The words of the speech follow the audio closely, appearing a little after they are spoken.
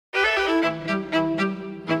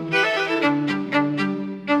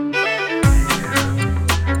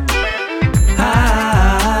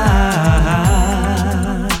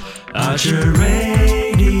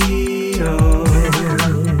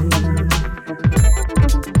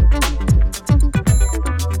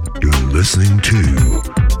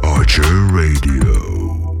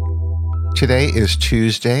Today is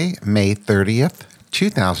Tuesday, May 30th,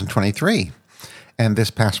 2023. And this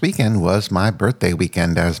past weekend was my birthday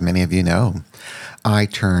weekend, as many of you know. I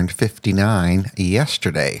turned 59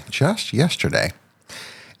 yesterday, just yesterday.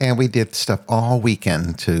 And we did stuff all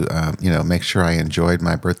weekend to, make sure I enjoyed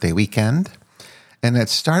my birthday weekend. And it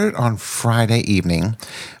started on Friday evening.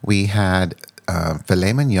 We had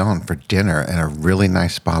filet mignon for dinner and a really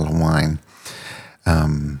nice bottle of wine.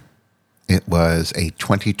 It was a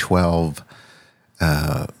 2012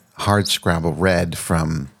 hard scrabble red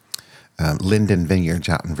from Linden Vineyards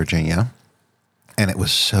out in Virginia. And it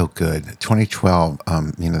was so good. 2012,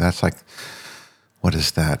 that's like, what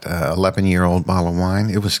is that, 11-year-old bottle of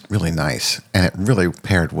wine? It was really nice. And it really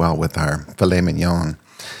paired well with our filet mignon.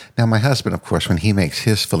 Now, my husband, of course, when he makes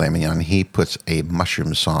his filet mignon, he puts a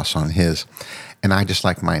mushroom sauce on his. And I just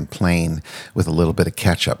like mine plain with a little bit of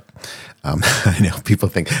ketchup. I know people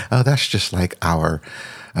think, oh, that's just like our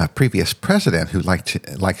previous president who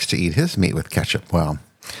likes to eat his meat with ketchup. Well,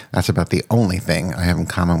 that's about the only thing I have in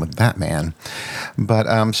common with that man.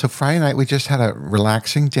 But so Friday night, we just had a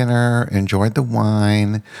relaxing dinner, enjoyed the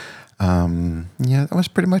wine. That was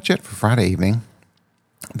pretty much it for Friday evening.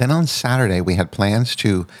 Then on Saturday, we had plans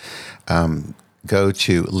to go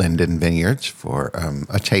to Linden Vineyards for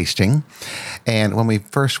a tasting. And when we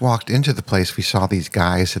first walked into the place, we saw these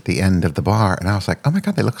guys at the end of the bar. And I was like, oh my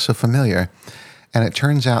God, they look so familiar. And it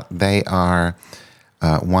turns out they are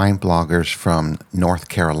wine bloggers from North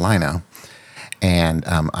Carolina. And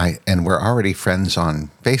we're already friends on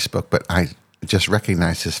Facebook, but I just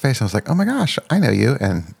recognized his face. I was like, oh my gosh, I know you.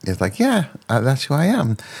 And he's like, yeah, that's who I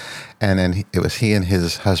am. And then it was he and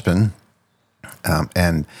his husband.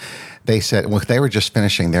 And they said, well, they were just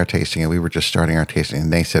finishing their tasting and we were just starting our tasting.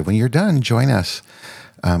 And they said, when you're done, join us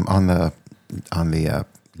on the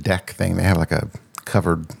deck thing. They have like a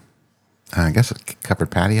covered, covered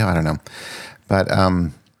patio. I don't know. But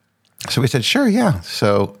so we said, sure, yeah.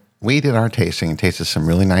 So we did our tasting and tasted some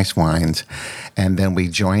really nice wines. And then we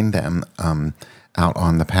joined them out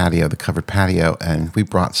on the patio, the covered patio. And we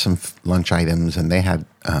brought some lunch items and they had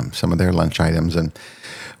some of their lunch items. And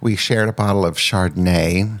we shared a bottle of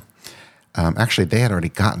Chardonnay. Actually, they had already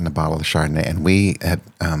gotten a bottle of Chardonnay, and we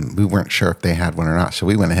weren't sure if they had one or not, so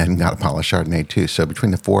we went ahead and got a bottle of Chardonnay too. So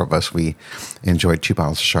between the four of us, we enjoyed 2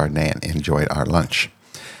 bottles of Chardonnay and enjoyed our lunch.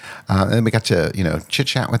 And then we got to chit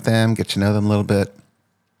chat with them, get to know them a little bit.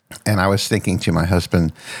 And I was thinking to my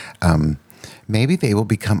husband, maybe they will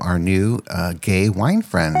become our new gay wine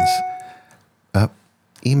friends.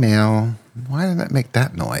 Email. Why did that make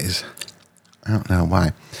that noise? I don't know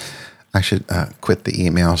why. I should quit the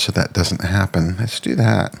email so that doesn't happen. Let's do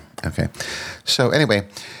that. Okay. So anyway,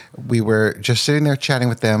 we were just sitting there chatting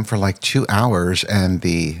with them for like 2 hours, and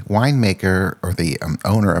the winemaker or the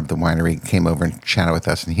owner of the winery came over and chatted with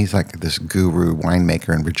us, and he's like this guru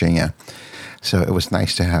winemaker in Virginia. So it was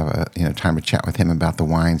nice to have time to chat with him about the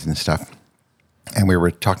wines and stuff. And we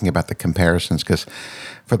were talking about the comparisons because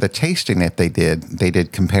for the tasting that they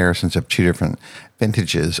did comparisons of 2 different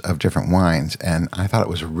vintages of different wines. And I thought it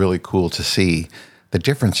was really cool to see the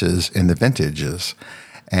differences in the vintages.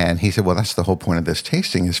 And he said, well, that's the whole point of this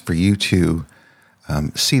tasting is for you to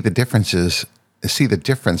see the difference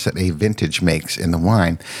that a vintage makes in the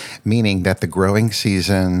wine, meaning that the growing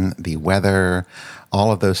season, the weather,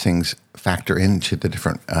 all of those things factor into the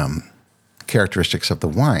different characteristics of the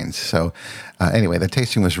wines. So anyway, the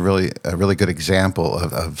tasting was really a really good example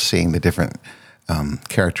of seeing the different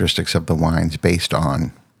characteristics of the wines based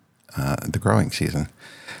on the growing season.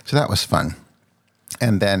 So that was fun.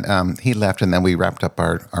 And then he left, and then we wrapped up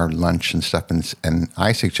our lunch and stuff, and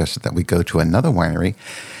I suggested that we go to another winery,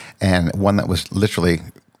 and one that was literally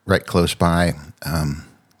right close by.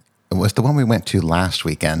 It was the one we went to last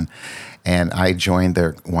weekend, and I joined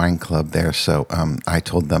their wine club there. So I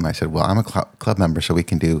told them, I said, well, I'm a club member, so we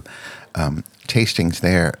can do tastings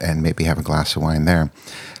there and maybe have a glass of wine there.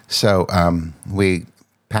 So we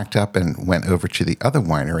packed up and went over to the other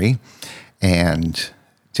winery and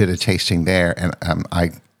did a tasting there. And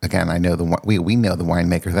I know we know the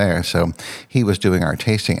winemaker there, so he was doing our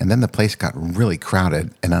tasting. And then the place got really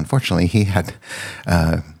crowded, and unfortunately, he had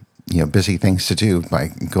busy things to do by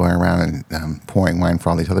going around and pouring wine for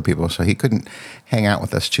all these other people. So he couldn't hang out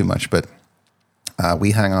with us too much, but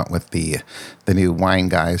we hung out with the new wine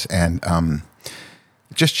guys and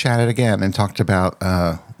just chatted again and talked about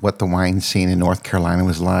what the wine scene in North Carolina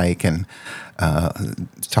was like, and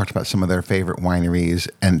talked about some of their favorite wineries.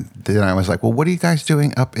 And then I was like, well, what are you guys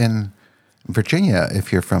doing up in Virginia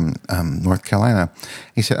if you're from North Carolina?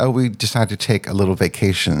 He said, oh, we decided to take a little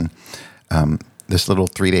vacation, this little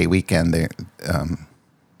 3-day weekend.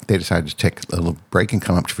 They they decided to take a little break and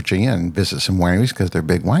come up to Virginia and visit some wineries because they're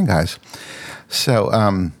big wine guys.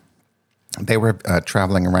 So they were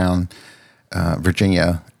traveling around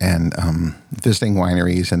Virginia and visiting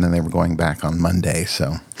wineries, and then they were going back on Monday.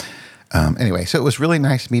 So anyway, so it was really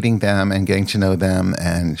nice meeting them and getting to know them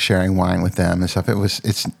and sharing wine with them and stuff.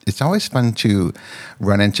 It's always fun to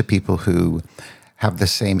run into people who have the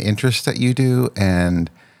same interests that you do, and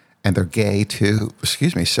they're gay too.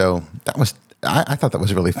 Excuse me. So I thought that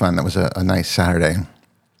was really fun. That was a nice Saturday.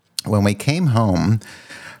 When we came home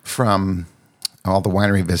from all the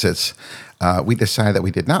winery visits, we decided that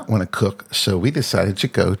we did not want to cook, so we decided to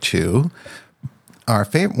go to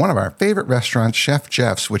one of our favorite restaurants, Chef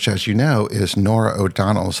Jeff's, which, as you know, is Nora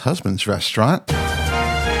O'Donnell's husband's restaurant.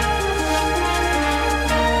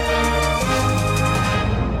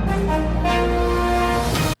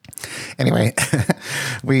 Anyway,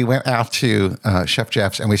 we went out to Chef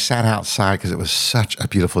Jeff's and we sat outside because it was such a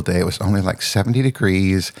beautiful day. It was only like 70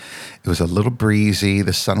 degrees. It was a little breezy.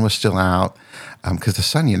 The sun was still out because the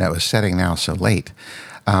sun, is setting now so late.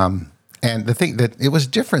 And the thing that it was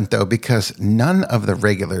different, though, because none of the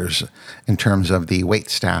regulars in terms of the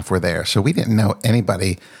wait staff were there. So we didn't know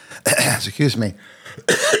anybody. Excuse me.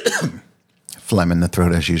 Phlegm in the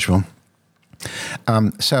throat as usual.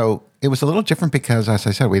 So it was a little different because, as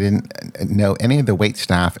I said, we didn't know any of the wait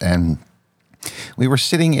staff, and we were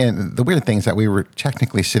sitting in, the weird thing is that we were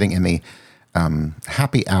technically sitting in the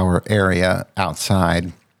happy hour area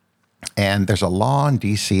outside, and there's a law in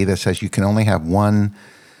DC that says you can only have one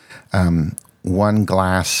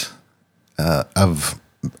glass of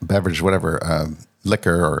beverage, whatever,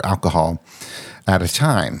 liquor or alcohol at a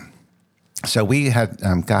time. So we had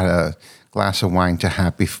got a glass of wine to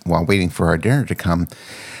have while waiting for our dinner to come.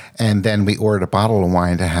 And then we ordered a bottle of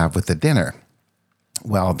wine to have with the dinner.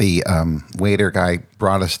 Well, the waiter guy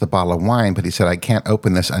brought us the bottle of wine, but he said, I can't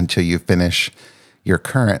open this until you finish your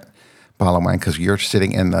current bottle of wine because you're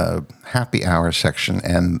sitting in the happy hour section,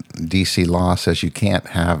 and DC law says you can't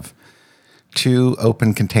have 2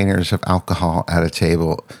 open containers of alcohol at a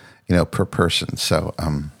table, per person. So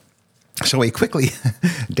we quickly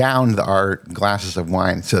downed our glasses of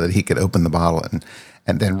wine so that he could open the bottle,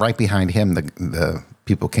 and then right behind him, the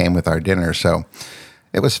people came with our dinner. So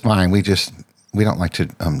it was fine. We don't like to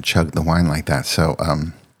chug the wine like that. So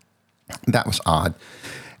that was odd.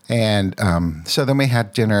 And so then we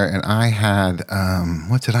had dinner, and I had,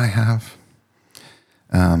 what did I have?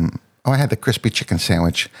 I had the crispy chicken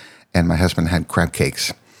sandwich, and my husband had crab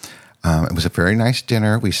cakes. It was a very nice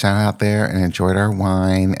dinner. We sat out there and enjoyed our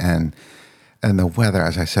wine, and the weather,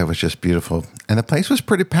 as I said, was just beautiful. And the place was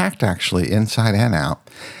pretty packed, actually, inside and out.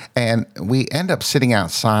 And we end up sitting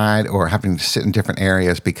outside or having to sit in different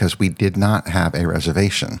areas because we did not have a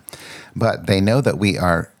reservation. But they know that we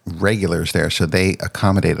are regulars there, so they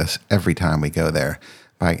accommodate us every time we go there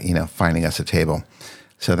by, finding us a table.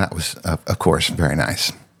 So that was, of course, very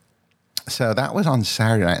nice. So that was on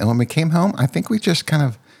Saturday night. And when we came home, I think we just kind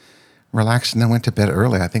of relaxed and then went to bed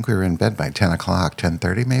early. I think we were in bed by 10 o'clock,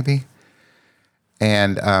 10:30 maybe.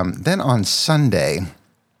 And then on Sunday,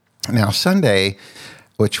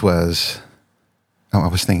 which was, I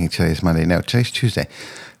was thinking today's Monday. No, today's Tuesday.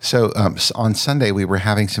 So on Sunday, we were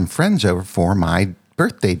having some friends over for my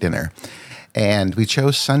birthday dinner. And we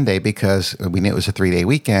chose Sunday because we knew it was a 3-day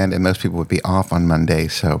weekend and most people would be off on Monday.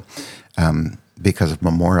 So because of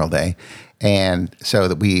Memorial Day. And so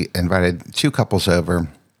that we invited 2 couples over.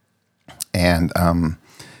 And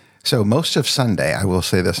so most of Sunday, I will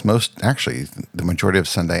say this, the majority of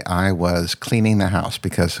Sunday, I was cleaning the house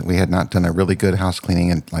because we had not done a really good house cleaning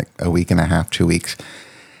in like a week and a half, 2 weeks.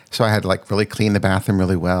 So I had really clean the bathroom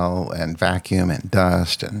really well and vacuum and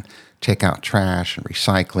dust and take out trash and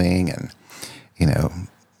recycling and,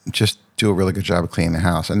 just do a really good job of cleaning the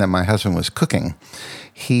house. And then my husband was cooking.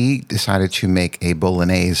 He decided to make a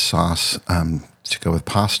bolognese sauce to go with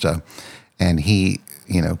pasta. And he,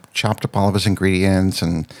 chopped up all of his ingredients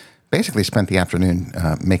and basically spent the afternoon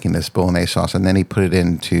making this bolognese sauce, and then he put it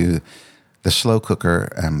into the slow cooker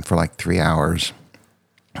for like 3 hours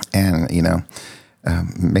and,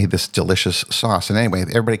 made this delicious sauce. And anyway,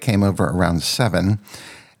 everybody came over around 7,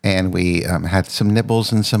 and we had some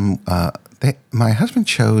nibbles and some, my husband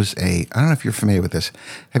chose I don't know if you're familiar with this.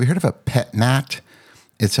 Have you heard of a Pet Nat?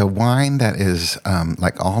 It's a wine that is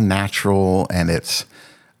all natural, and it's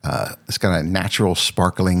got a natural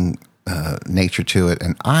sparkling nature to it,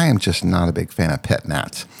 and I am just not a big fan of Pet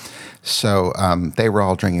Nats. So they were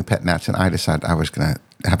all drinking Pet Nats, and I decided I was going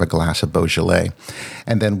to have a glass of Beaujolais.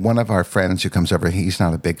 And then one of our friends who comes over, he's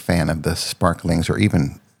not a big fan of the sparklings or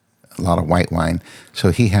even a lot of white wine, so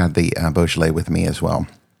he had the Beaujolais with me as well.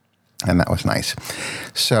 and that was nice.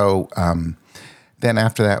 So then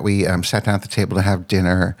after that, we sat down at the table to have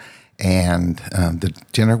dinner, and the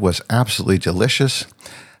dinner was absolutely delicious.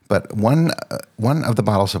 But one of the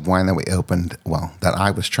bottles of wine that we opened, well, that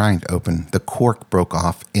I was trying to open, the cork broke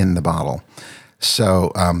off in the bottle.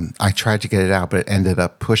 So I tried to get it out, but it ended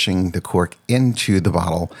up pushing the cork into the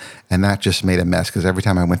bottle, and that just made a mess because every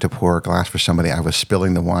time I went to pour a glass for somebody, I was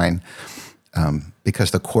spilling the wine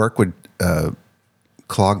because the cork would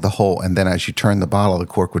clog the hole, and then as you turn the bottle, the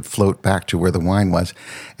cork would float back to where the wine was,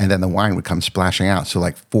 and then the wine would come splashing out. So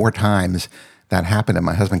like 4 times that happened, and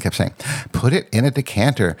my husband kept saying, put it in a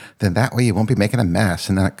decanter, then that way you won't be making a mess.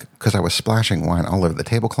 And then because I was splashing wine all over the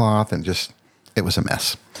tablecloth, and just, it was a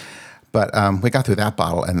mess. But we got through that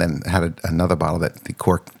bottle and then had another bottle that the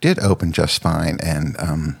cork did open just fine, and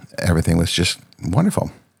everything was just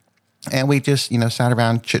wonderful. And we just, sat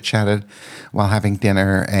around, chit-chatted while having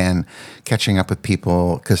dinner and catching up with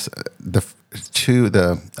people, because the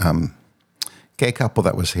gay couple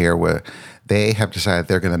that was here, they have decided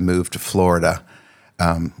they're going to move to Florida.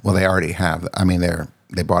 Well, they already have. I mean,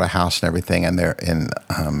 they bought a house and everything, and they're in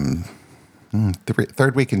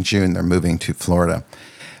third week in June, they're moving to Florida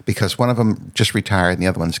because one of them just retired and the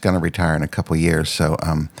other one's going to retire in a couple of years. So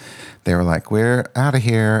they were like, we're out of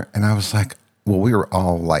here. And I was like, well, we were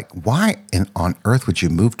all like, why on earth would you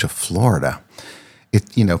move to Florida?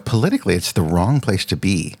 Politically, it's the wrong place to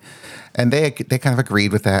be. And they kind of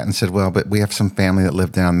agreed with that and said, well, but we have some family that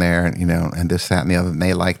live down there, and and this, that, and the other. And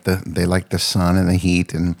they like the sun and the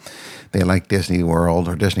heat, and they like Disney World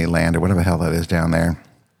or Disneyland or whatever the hell that is down there.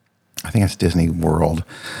 I think it's Disney World.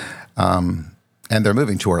 And they're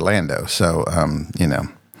moving to Orlando. So,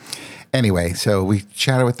 Anyway, so we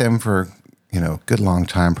chatted with them for, a good long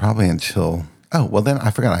time, probably until, then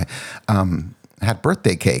I forgot I had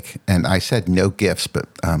birthday cake, and I said no gifts,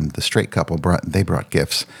 but the straight couple brought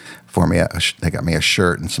gifts for me. They got me a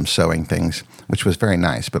shirt and some sewing things, which was very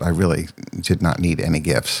nice, but I really did not need any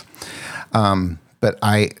gifts. But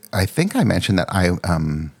I think I mentioned that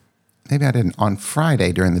maybe I didn't, on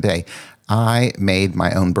Friday during the day, I made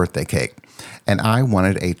my own birthday cake, and I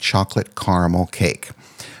wanted a chocolate caramel cake.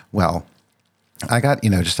 Well, I got,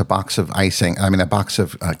 just a box of a box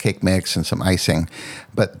of cake mix and some icing,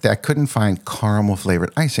 but I couldn't find caramel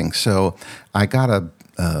flavored icing. So I got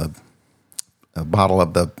a bottle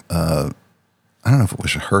of the, I don't know if it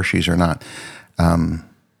was Hershey's or not.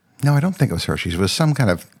 No, I don't think it was Hershey's. It was some kind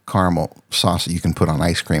of caramel sauce that you can put on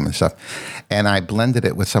ice cream and stuff. And I blended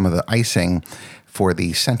it with some of the icing for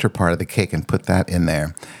the center part of the cake and put that in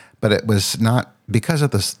there. But it was not, because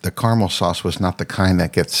of the caramel sauce was not the kind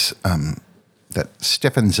that gets, that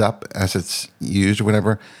stiffens up as it's used or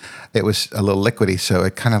whatever. It was a little liquidy, so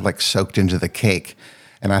it kind of like soaked into the cake.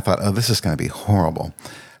 And I thought, oh, this is going to be horrible.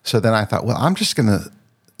 So then I thought, well, I'm just going to,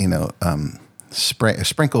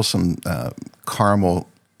 sprinkle some caramel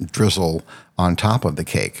drizzle on top of the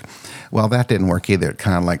cake. Well, that didn't work either. It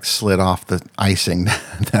kind of like slid off the icing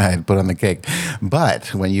that I had put on the cake.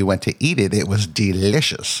 But when you went to eat it, it was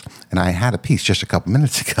delicious. And I had a piece just a couple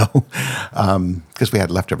minutes ago because we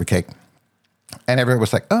had leftover cake. And everyone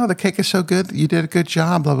was like, oh, the cake is so good. You did a good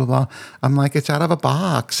job, blah, blah, blah. I'm like, it's out of a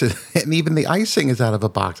box. And even the icing is out of a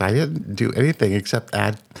box. I didn't do anything except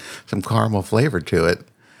add some caramel flavor to it.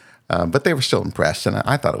 But they were still impressed, and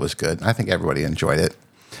I thought it was good. I think everybody enjoyed it.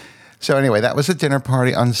 So anyway, that was a dinner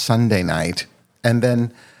party on Sunday night. And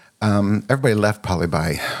then everybody left probably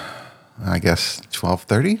by, I guess,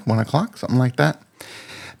 12:30, 1 o'clock, something like that.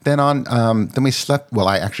 Then we slept. Well,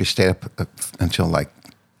 I actually stayed up until like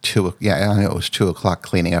 2. Yeah, I know it was 2 o'clock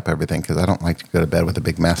cleaning up everything because I don't like to go to bed with a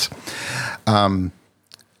big mess. And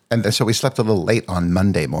so we slept a little late on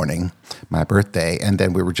Monday morning, my birthday. And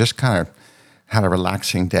then we were just kind of had a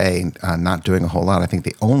relaxing day, not doing a whole lot. I think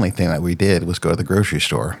the only thing that we did was go to the grocery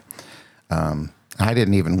store. I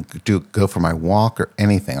didn't even go for my walk or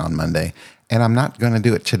anything on Monday. And I'm not going to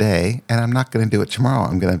do it today, and I'm not going to do it tomorrow.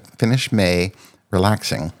 I'm going to finish May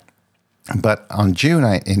relaxing. But on June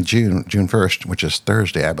 1st, which is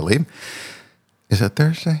Thursday, I believe. Is it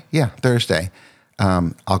Thursday? Yeah, Thursday.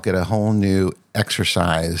 I'll get a whole new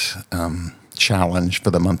exercise challenge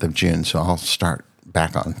for the month of June. So I'll start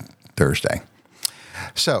back on Thursday.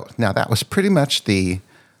 So now that was pretty much the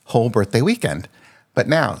whole birthday weekend. But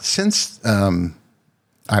now, since I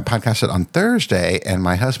podcasted on Thursday and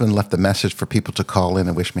my husband left a message for people to call in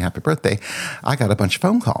and wish me happy birthday, I got a bunch of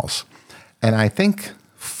phone calls. And I think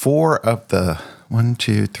 4 of the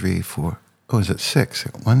 6?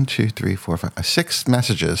 1, 2, 3, 4, 5, 6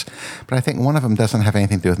 messages. But I think one of them doesn't have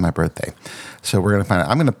anything to do with my birthday. So we're going to find out.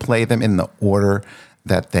 I'm going to play them in the order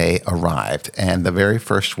that they arrived. And the very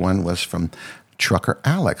first one was from Trucker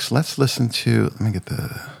Alex. Let's listen to,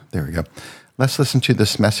 there we go. Let's listen to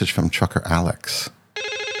this message from Trucker Alex.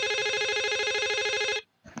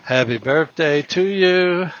 Happy birthday to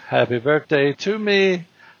you. Happy birthday to me.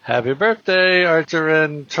 Happy birthday, Archer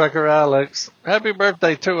and Trucker Alex. Happy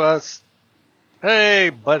birthday to us. Hey,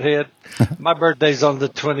 butthead. My birthday's on the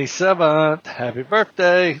 27th. Happy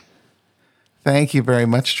birthday. Thank you very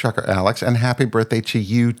much, Trucker Alex, and happy birthday to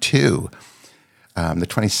you, too. The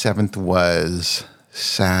 27th was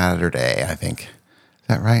Saturday, I think. Is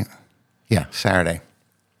that right? Yeah, Saturday.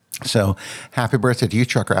 So happy birthday to you,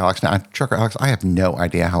 Trucker Alex. Now, Trucker Alex, I have no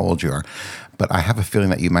idea how old you are, but I have a feeling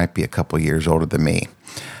that you might be a couple years older than me.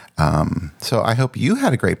 So I hope you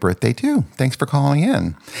had a great birthday too. Thanks for calling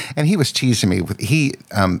in. And he was teasing me. He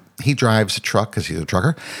drives a truck because he's a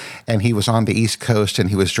trucker, and he was on the East Coast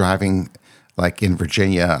and he was driving like in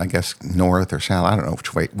Virginia, I guess north or south. I don't know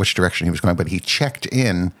which direction he was going, but he checked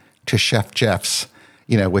in to Chef Jeff's,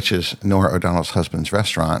 which is Nora O'Donnell's husband's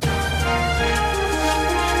restaurant.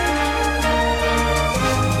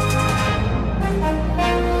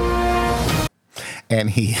 And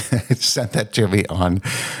he sent that to me on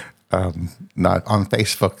not on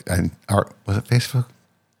Facebook, or was it Facebook?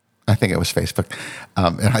 I think it was Facebook.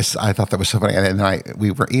 And I thought that was so funny. And then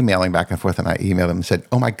we were emailing back and forth, and I emailed him and said,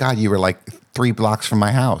 "Oh my God, you were like 3 blocks from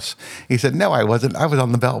my house." He said, "No, I wasn't. I was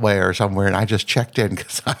on the Beltway or somewhere, and I just checked in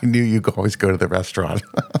because I knew you always go to the restaurant."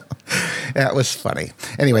 That was funny.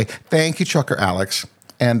 Anyway, thank you, Trucker Alex.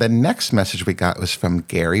 And the next message we got was from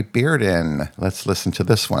Gary Bearden. Let's listen to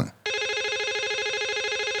this one.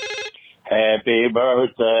 Happy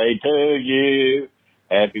birthday to you.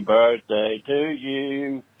 Happy birthday to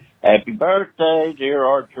you. Happy birthday, dear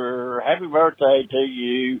Archer. Happy birthday to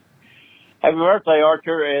you. Happy birthday,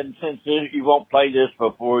 Archer. And since you won't play this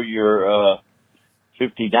before your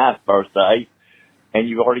 59th birthday, and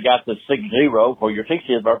you've already got the 60 for your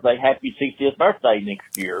 60th birthday, happy 60th birthday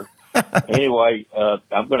next year. Anyway,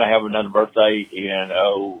 I'm going to have another birthday in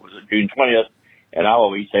June 20th, and I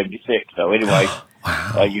will be 76. So anyway, wow.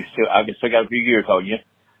 I still got a few years on you.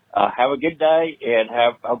 Have a good day, and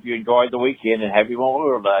hope you enjoy the weekend, and happy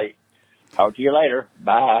Memorial Day. Talk to you later.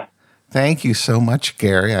 Bye. Thank you so much,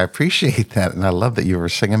 Gary. I appreciate that. And I love that you were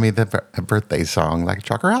singing me the birthday song like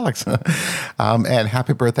Trucker Alex. And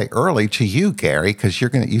happy birthday early to you, Gary, because you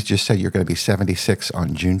just said you're going to be 76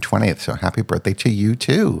 on June 20th. So happy birthday to you,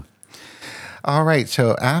 too. All right.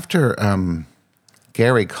 So after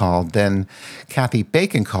Gary called, then Kathy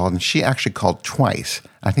Bacon called, and she actually called twice.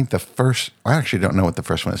 I think I actually don't know what the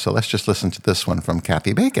first one is. So let's just listen to this one from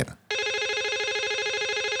Kathy Bacon.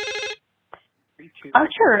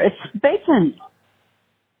 Archer, it's Bacon.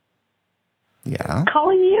 Yeah.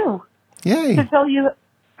 Calling you. Yay. To tell you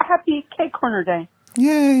happy Cake Corner Day.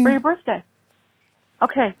 Yay. For your birthday.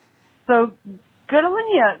 Okay. So good on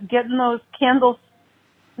you getting those candles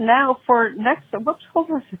now for next, hold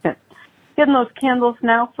on a second. Getting those candles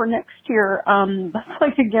now for next year. That's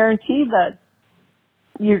like a guarantee that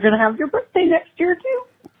you're going to have your birthday next year too.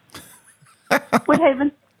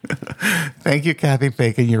 Woodhaven. Thank you, Kathy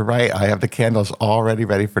Bacon. You're right. I have the candles already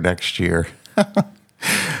ready for next year.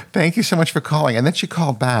 Thank you so much for calling. And then she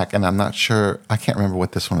called back, and I'm not sure, I can't remember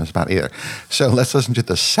what this one was about either. So let's listen to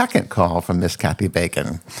the second call from Miss Kathy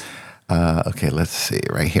Bacon. Okay, let's see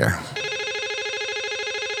right here.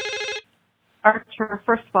 Archer,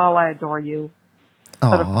 first of all, I adore you.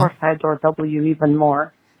 Aww. But of course, I adore W even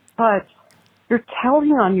more. But you're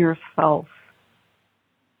telling on yourself.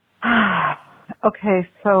 Okay,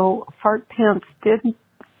 so Fart Pants did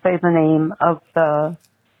say the name of the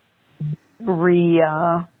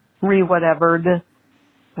whatever.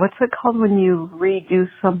 What's it called when you redo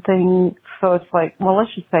something? So it's like, well,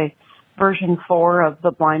 let's just say version 4 of the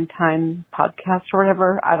Blind Time podcast or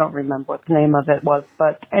whatever. I don't remember what the name of it was,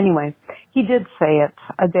 but anyway, he did say it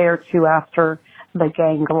a day or two after the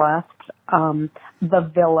gang left, the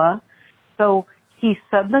villa. So he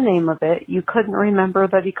said the name of it. You couldn't remember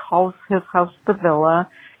that he calls his house the villa.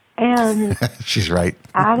 And she's right.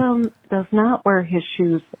 Adam does not wear his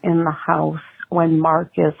shoes in the house when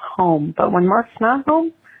Mark is home. But when Mark's not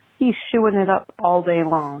home, he's shoeing it up all day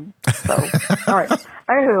long. So, all right.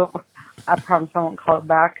 I promise I won't call it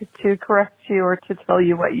back to correct you or to tell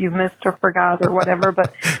you what you missed or forgot or whatever.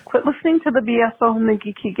 But quit listening to the BSO and the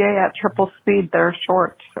Geeky Gay at triple speed. They're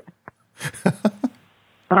short.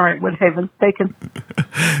 All right, Woodhaven, Bacon.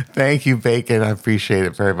 Thank you, Bacon. I appreciate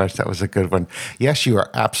it very much. That was a good one. Yes, you are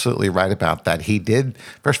absolutely right about that. He did,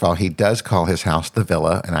 first of all, he does call his house the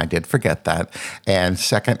villa, and I did forget that. And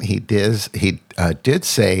second, he did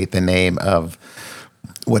say the name of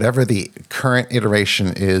whatever the current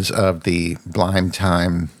iteration is of the Blind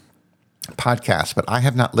Time podcast, but I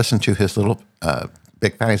have not listened to his little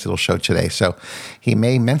Big Fatty's little show today. So he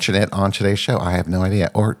may mention it on today's show. I have no idea.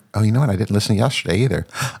 Or, oh, you know what? I didn't listen yesterday either.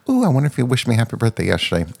 Ooh, I wonder if he wished me happy birthday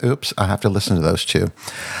yesterday. Oops, I have to listen to those too.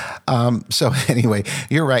 So anyway,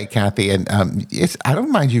 you're right, Kathy. And I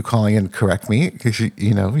don't mind you calling in and correct me because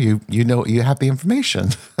you know you have the information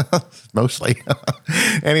mostly.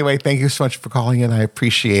 Anyway, thank you so much for calling in. I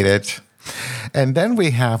appreciate it. And then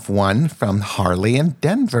we have one from Harley in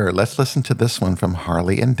Denver. Let's listen to this one from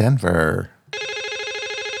Harley in Denver.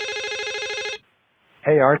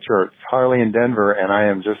 Hey, Archer, it's Harley in Denver, and I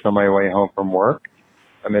am just on my way home from work.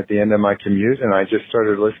 I'm at the end of my commute, and I just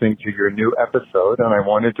started listening to your new episode, and I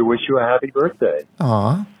wanted to wish you a happy birthday.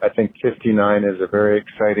 Aw. I think 59 is a very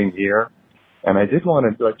exciting year, and I did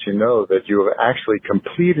want to let you know that you have actually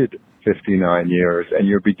completed 59 years, and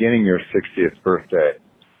you're beginning your 60th birthday.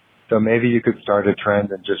 So maybe you could start a trend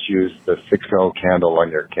and just use the 60 candle on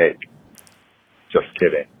your cake. Just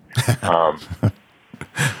kidding.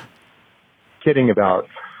 Kidding about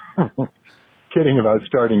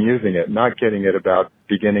starting using it, not kidding it about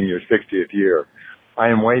beginning your 60th year. I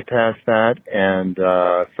am way past that and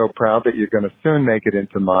so proud that you're going to soon make it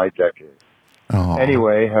into my decade. Oh.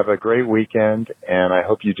 Anyway, have a great weekend, and I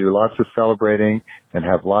hope you do lots of celebrating and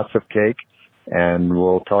have lots of cake, and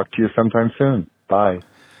we'll talk to you sometime soon. Bye.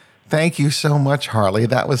 Thank you so much, Harley.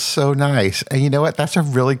 That was so nice. And you know what? That's a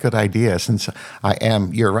really good idea since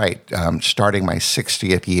you're right, starting my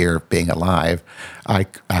 60th year of being alive. I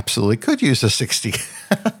absolutely could use the 60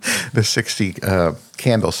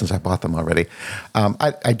 candles since I bought them already.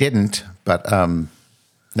 I didn't, but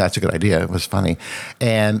that's a good idea. It was funny.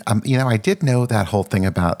 And, I did know that whole thing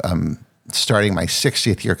about starting my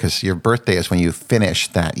 60th year because your birthday is when you finish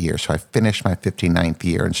that year. So I finished my 59th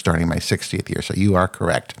year and starting my 60th year. So you are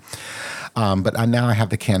correct. But now I have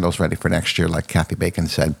the candles ready for next year, like Kathy Bacon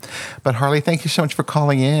said. But Harley, thank you so much for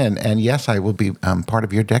calling in. And yes, I will be part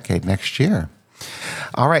of your decade next year.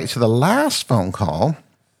 All right. So the last phone call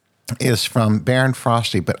is from Baron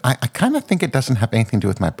Frosty, but I kind of think it doesn't have anything to do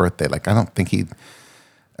with my birthday. Like, I don't think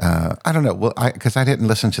I don't know. Well, because I didn't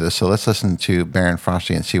listen to this. So let's listen to Baron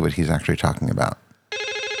Frosty and see what he's actually talking about.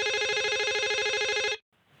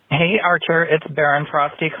 Hey, Archer, it's Baron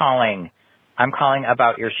Frosty calling. I'm calling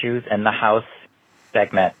about your shoes in the house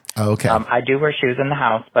segment. Okay. I do wear shoes in the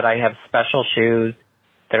house, but I have special shoes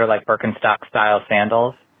that are like Birkenstock style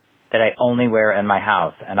sandals that I only wear in my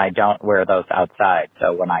house, and I don't wear those outside.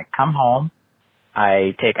 So when I come home,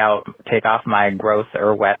 I take off my gross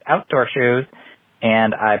or wet outdoor shoes,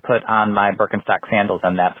 and I put on my Birkenstock sandals,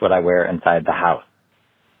 and that's what I wear inside the house.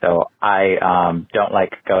 So I don't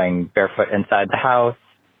like going barefoot inside the house.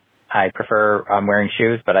 I prefer wearing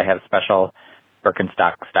shoes, but I have special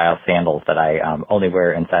Birkenstock-style sandals that I only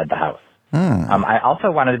wear inside the house. I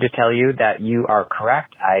also wanted to tell you that you are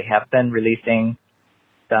correct. I have been releasing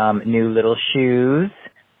some new little shoes.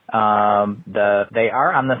 They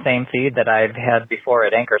are on the same feed that I've had before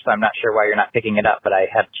at Anchor, so I'm not sure why you're not picking it up, but I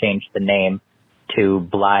have changed the name to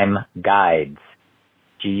Blime Guides,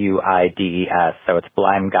 Guides. So it's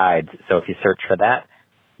Blime Guides. So if you search for that,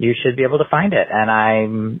 you should be able to find it. And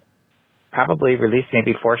I'm probably released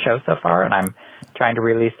maybe 4 shows so far, and I'm trying to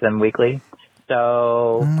release them weekly.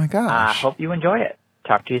 So oh my gosh. I hope you enjoy it.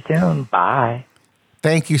 Talk to you soon. Bye.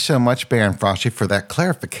 Thank you so much, Baron Frosty, for that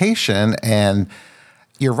clarification. And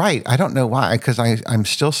you're right. I don't know why, because I'm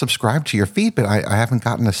still subscribed to your feed, but I haven't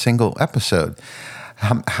gotten a single episode.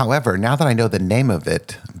 However, now that I know the name of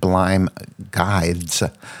it, Blime Guides,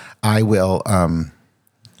 I will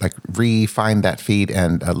re-find that feed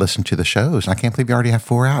and listen to the shows. I can't believe you already have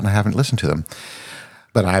 4 out and I haven't listened to them,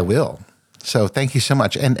 but I will. So thank you so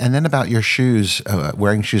much. And then about your shoes,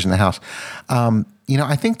 wearing shoes in the house.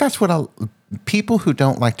 I think that's what people who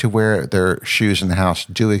don't like to wear their shoes in the house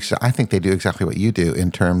do. I think they do exactly what you do in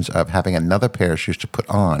terms of having another pair of shoes to put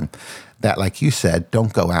on that, like you said,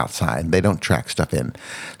 don't go outside. They don't track stuff in.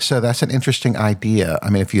 So that's an interesting idea.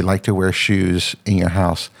 I mean, if you like to wear shoes in your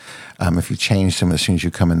house, if you change them as soon as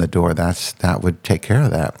you come in the door, that would take care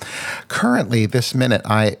of that. Currently, this minute,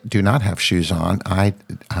 I do not have shoes on. I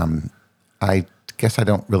guess I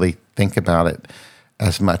don't really think about it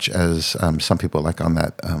as much as some people, like on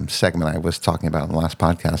that segment I was talking about in the last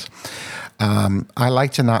podcast. I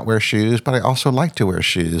like to not wear shoes, but I also like to wear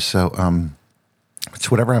shoes. So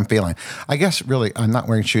it's whatever I'm feeling. I guess really I'm not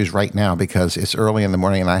wearing shoes right now because it's early in the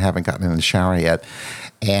morning and I haven't gotten in the shower yet,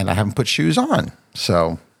 and I haven't put shoes on.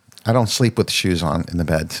 So I don't sleep with shoes on in the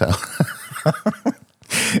bed. So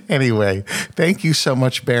anyway, thank you so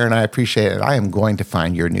much, Baron. I appreciate it. I am going to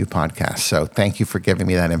find your new podcast. So thank you for giving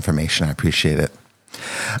me that information. I appreciate it.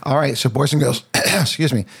 All right, so boys and girls,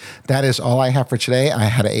 excuse me, that is all I have for today. I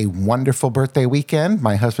had a wonderful birthday weekend.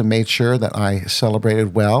 My husband made sure that I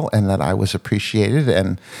celebrated well and that I was appreciated.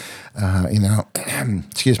 And,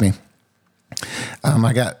 excuse me,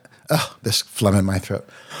 I got this phlegm in my throat.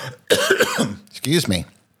 Excuse me.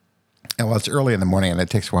 And well, it's early in the morning and it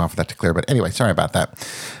takes a while for that to clear. But anyway, sorry about that.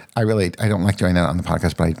 I don't like doing that on the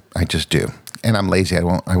podcast, but I just do. And I'm lazy. I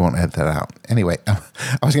won't edit that out. Anyway, I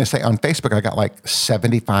was going to say on Facebook, I got like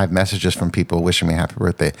 75 messages from people wishing me happy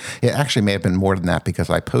birthday. It actually may have been more than that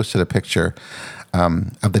because I posted a picture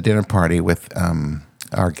of the dinner party with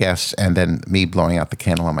our guests and then me blowing out the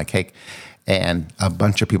candle on my cake. And a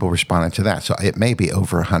bunch of people responded to that. So it may be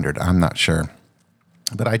over 100. I'm not sure.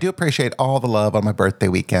 But I do appreciate all the love on my birthday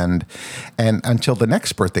weekend. And until the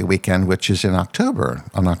next birthday weekend, which is in October,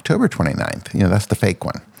 on October 29th. That's the fake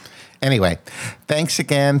one. Anyway, thanks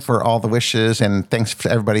again for all the wishes. And thanks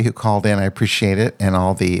to everybody who called in. I appreciate it. And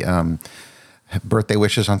all the birthday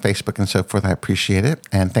wishes on Facebook and so forth. I appreciate it.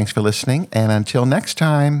 And thanks for listening. And until next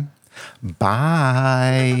time,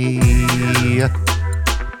 bye.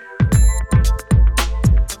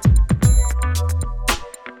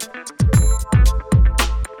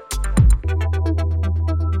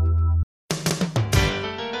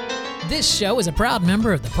 This show is a proud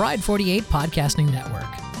member of the Pride 48 Podcasting Network.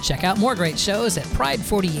 Check out more great shows at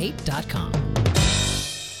pride48.com.